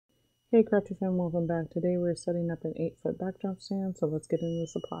Hey Crafty fam, welcome back. Today we're setting up an 8-foot backdrop stand, so let's get into the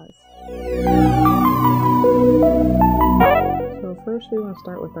supplies. So first we want to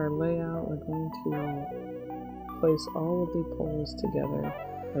start with our layout. We're going to place all of the poles together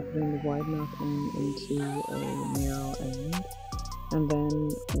by putting the wide mouth end into a narrow end. And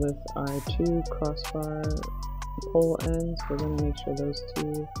then with our two crossbar pole ends, we're going to make sure those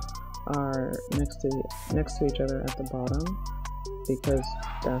two are next to each other at the bottom, because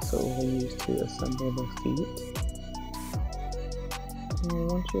that's what we'll use to assemble the feet.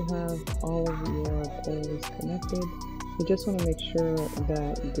 And once you have all of your poles connected, you just want to make sure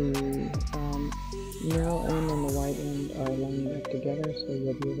that the narrow end and the wide end are lined up together, so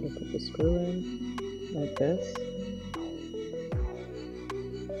you'll be able to put the screw in like this.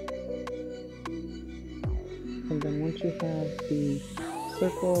 And then once you have the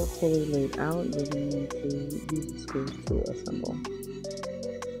circle fully laid out, you're going to use the screws to assemble.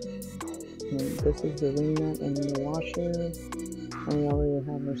 And this is the wing nut and the washer, and we already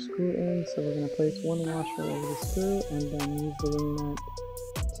have our screw in, so we're going to place one washer over the screw and then use the wing nut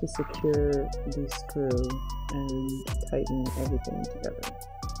to secure the screw and tighten everything together.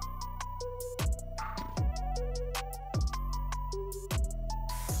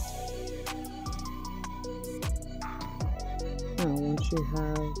 Now, once you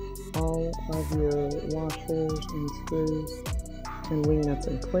have all of your washers and screws and wing nuts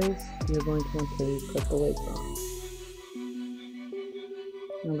in place, you're going to want to put the legs on.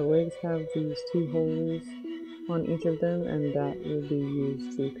 Now the legs have these two holes on each of them, and that will be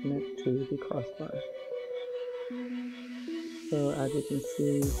used to connect to the crossbar. So as you can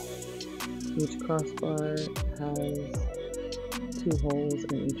see, each crossbar has two holes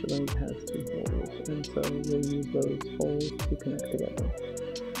and each leg has two holes, and so we'll use those holes to connect together,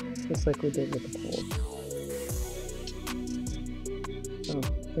 just like we did with the poles. So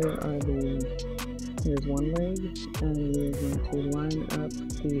here's one leg, and you're going to line up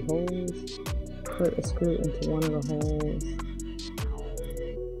the holes, put a screw into one of the holes,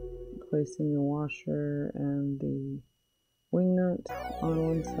 placing your washer and the wing nut on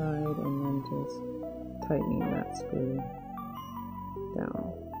one side, and then just tightening that screw down.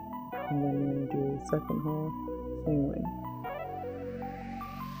 And then you're going to do the second hole, same way.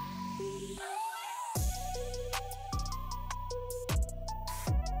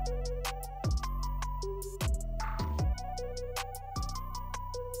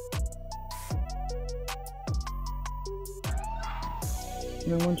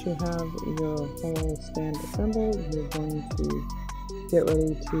 And then once you have your whole stand assembled, you're going to get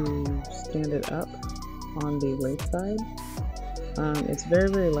ready to stand it up on the leg side. It's very,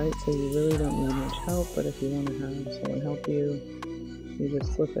 very light, so you really don't need much help, but if you want to have someone help you, you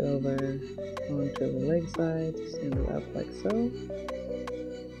just flip it over onto the leg side, stand it up like so.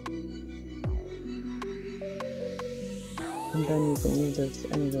 And then you can move this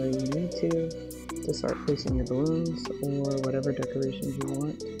anywhere you need to start placing your balloons or whatever decorations you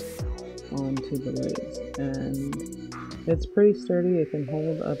want onto the legs. And it's pretty sturdy. It can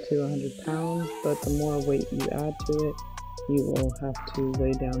hold up to 100 pounds, but the more weight you add to it, you will have to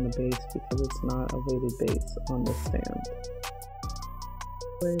weigh down the base because it's not a weighted base on the stand.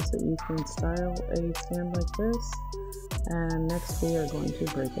 Ways that you can style a stand like this, and next we are going to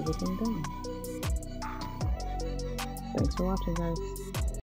break everything down. Thanks for watching, guys.